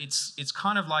is that it's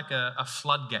kind of like a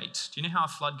floodgate. Do you know how a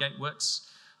floodgate works?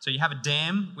 So you have a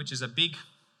dam, which is a big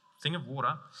thing of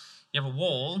water. You have a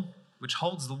wall, which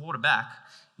holds the water back.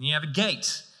 And you have a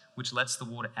gate, which lets the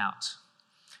water out.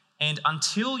 And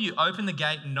until you open the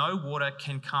gate, no water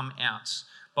can come out.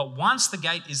 But once the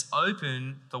gate is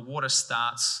open, the water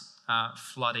starts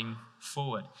flooding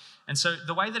forward. And so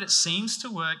the way that it seems to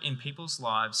work in people's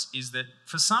lives is that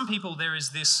for some people, there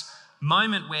is this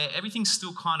moment where everything's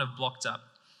still kind of blocked up.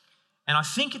 And I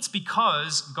think it's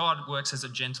because God works as a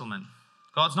gentleman.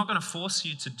 God's not going to force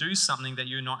you to do something that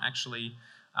you're not actually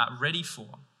ready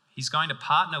for. He's going to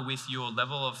partner with your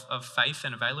level of faith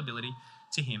and availability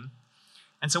to Him.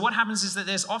 And so what happens is that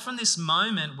there's often this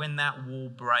moment when that wall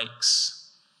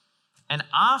breaks. And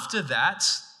after that,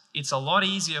 it's a lot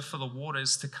easier for the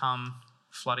waters to come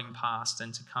flooding past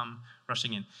and to come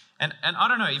rushing in. And I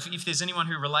don't know if there's anyone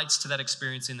who relates to that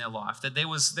experience in their life, that there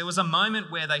was a moment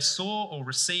where they saw or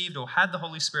received or had the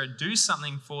Holy Spirit do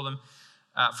something for them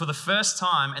for the first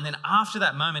time, and then after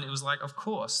that moment, it was like, of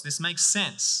course, this makes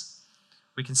sense.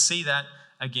 We can see that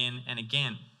again and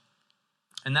again.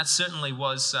 And that certainly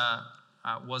was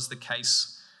the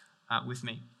case with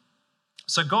me.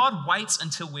 So God waits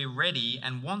until we're ready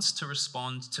and wants to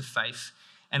respond to faith.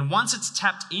 And once it's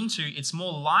tapped into, it's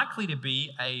more likely to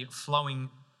be a flowing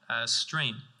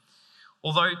stream.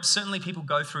 Although certainly people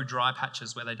go through dry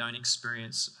patches where they don't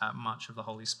experience much of the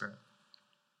Holy Spirit.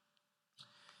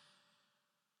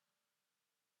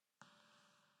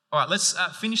 All right, let's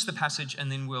finish the passage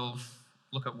and then we'll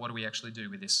look at what do we actually do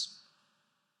with this.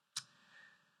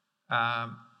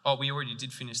 We already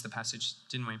did finish the passage,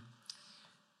 didn't we?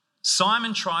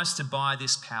 Simon tries to buy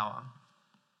this power.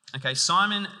 Okay,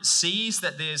 Simon sees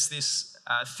that there's this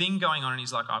thing going on and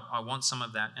he's like, I want some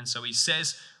of that. And so he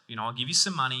says, I'll give you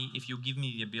some money if you'll give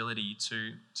me the ability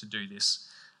to do this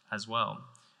as well.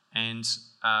 And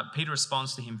Peter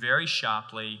responds to him very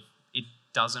sharply, it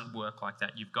doesn't work like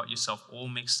that. You've got yourself all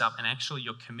mixed up and actually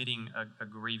you're committing a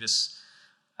grievous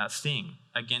thing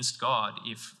against God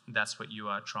if that's what you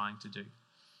are trying to do.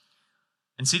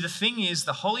 And see, the thing is,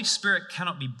 the Holy Spirit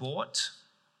cannot be bought.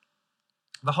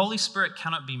 The Holy Spirit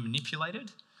cannot be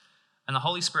manipulated. And the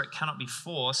Holy Spirit cannot be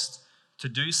forced to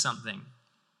do something.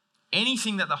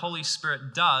 Anything that the Holy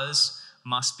Spirit does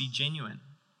must be genuine.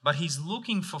 But he's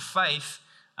looking for faith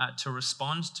to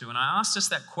respond to. And I asked us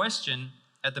that question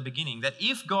at the beginning, that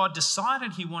if God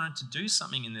decided he wanted to do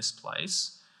something in this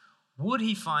place, would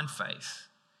he find faith?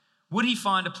 Would he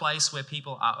find a place where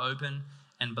people are open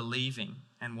and believing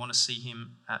and want to see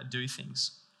him do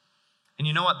things? And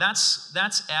you know what?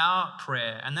 That's our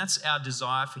prayer, and that's our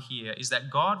desire for here, is that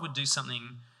God would do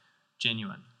something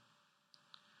genuine.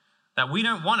 That we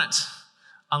don't want it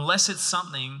unless it's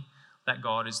something that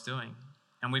God is doing.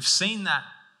 And we've seen that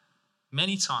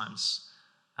many times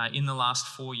in the last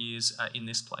 4 years in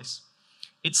this place.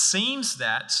 It seems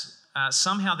that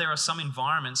somehow there are some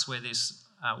environments where this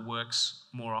works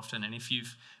more often. And if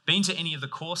you've been to any of the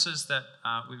courses that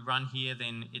we run here,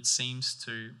 then it seems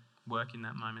to work in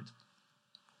that moment.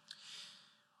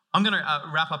 I'm going to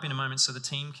wrap up in a moment so the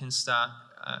team can start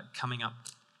coming up.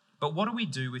 But what do we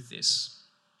do with this?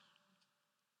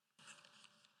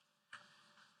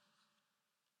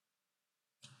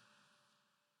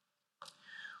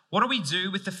 What do we do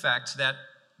with the fact that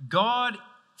God,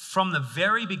 from the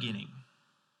very beginning,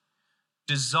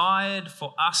 desired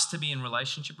for us to be in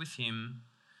relationship with him,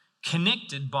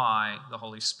 connected by the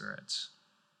Holy Spirit?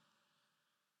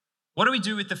 What do we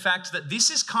do with the fact that this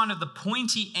is kind of the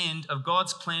pointy end of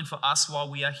God's plan for us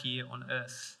while we are here on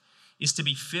earth, is to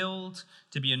be filled,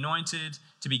 to be anointed,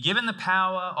 to be given the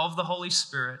power of the Holy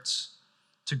Spirit,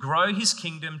 to grow his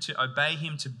kingdom, to obey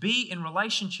him, to be in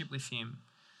relationship with him,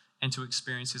 and to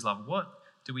experience his love? What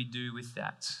do we do with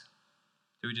that?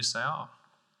 Do we just say, oh,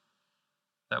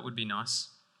 that would be nice?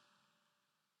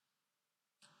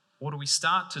 Or do we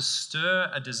start to stir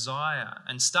a desire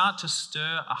and start to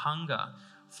stir a hunger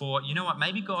for, you know what,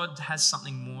 maybe God has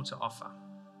something more to offer?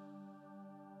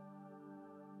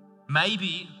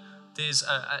 Maybe there's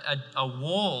a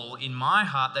wall in my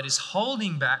heart that is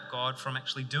holding back God from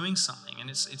actually doing something, and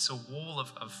it's a wall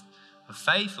of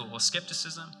faith or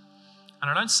skepticism. And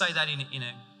I don't say that in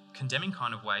a condemning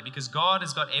kind of way, because God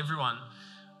has got everyone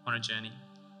on a journey.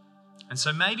 And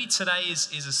so maybe today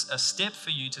is a step for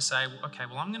you to say, okay,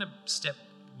 well, I'm going to step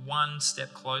one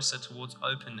step closer towards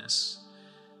openness.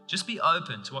 Just be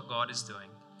open to what God is doing.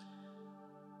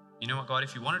 You know what, God,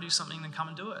 if you want to do something, then come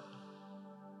and do it.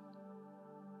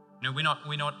 You know,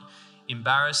 we're not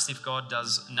embarrassed if God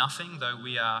does nothing, though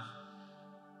we are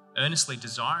earnestly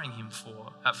desiring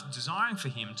for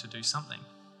him to do something.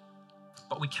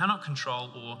 But we cannot control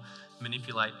or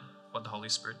manipulate what the Holy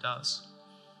Spirit does.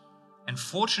 And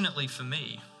fortunately for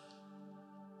me,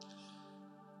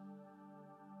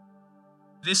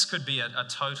 this could be a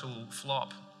total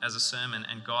flop as a sermon,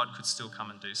 and God could still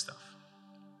come and do stuff.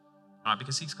 Right?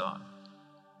 Because he's God.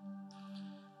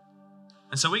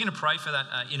 And so we're going to pray for that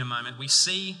in a moment. We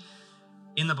see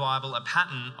in the Bible a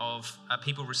pattern of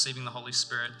people receiving the Holy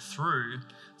Spirit through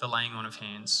the laying on of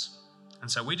hands. And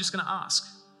so we're just going to ask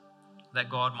that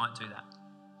God might do that.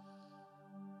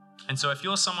 And so if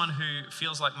you're someone who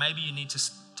feels like maybe you need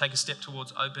to take a step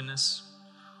towards openness,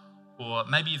 or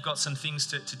maybe you've got some things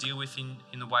to deal with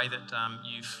in the way that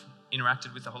you've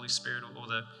interacted with the Holy Spirit, or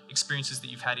the experiences that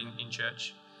you've had in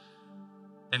church,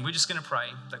 then we're just going to pray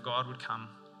that God would come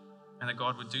and that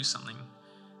God would do something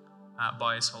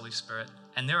by his Holy Spirit.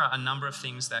 And there are a number of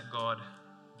things that God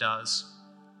does.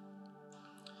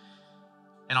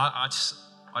 And I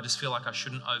just feel like I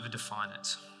shouldn't over-define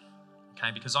it,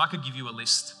 okay? Because I could give you a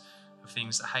list of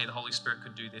things that, hey, the Holy Spirit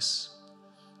could do this.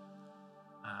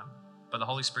 But the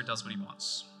Holy Spirit does what he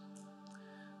wants.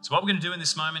 So what we're going to do in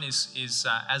this moment is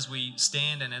as we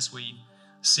stand and as we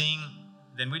sing,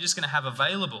 then we're just going to have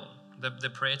available the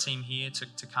prayer team here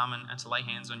to come and to lay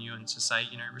hands on you and to say,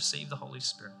 receive the Holy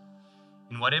Spirit.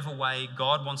 In whatever way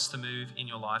God wants to move in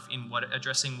your life,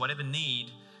 addressing whatever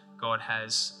need God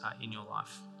has in your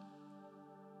life.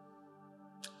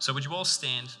 So would you all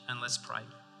stand and let's pray.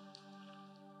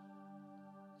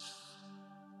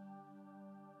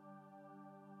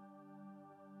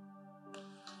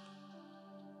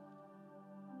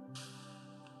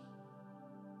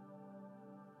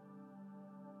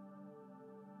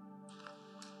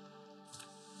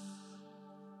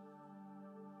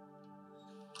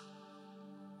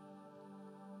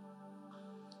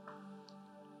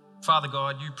 Father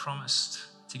God, you promised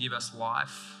to give us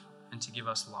life and to give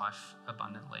us life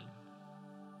abundantly.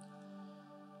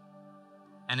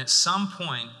 And at some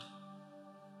point,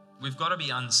 we've got to be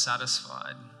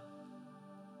unsatisfied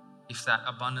if that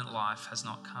abundant life has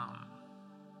not come.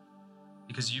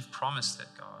 Because you've promised it,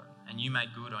 God, and you make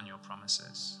good on your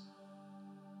promises.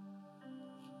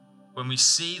 When we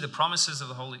see the promises of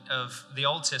the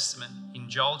Old Testament in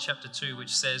Joel chapter 2,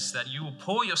 which says that you will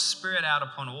pour your Spirit out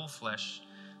upon all flesh,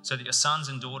 so that your sons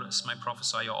and daughters may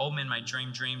prophesy, your old men may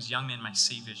dream dreams, young men may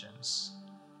see visions.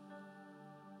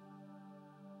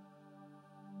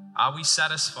 Are we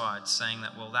satisfied saying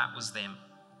that, well, that was them,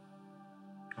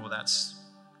 or that's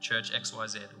church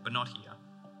XYZ, but not here,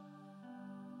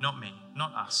 not me,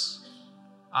 not us?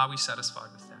 Are we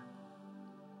satisfied with that?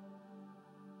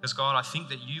 Because God, I think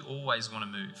that you always want to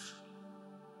move.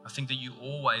 I think that you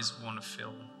always want to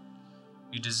fill.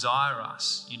 You desire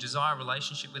us. You desire a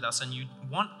relationship with us, and you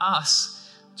want us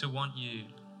to want you.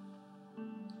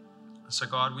 So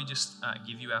God, we just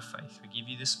give you our faith. We give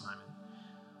you this moment.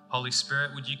 Holy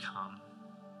Spirit, would you come?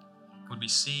 Would we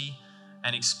see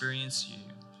and experience you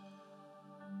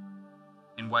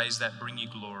in ways that bring you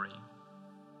glory?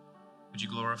 Would you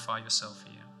glorify yourself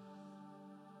here?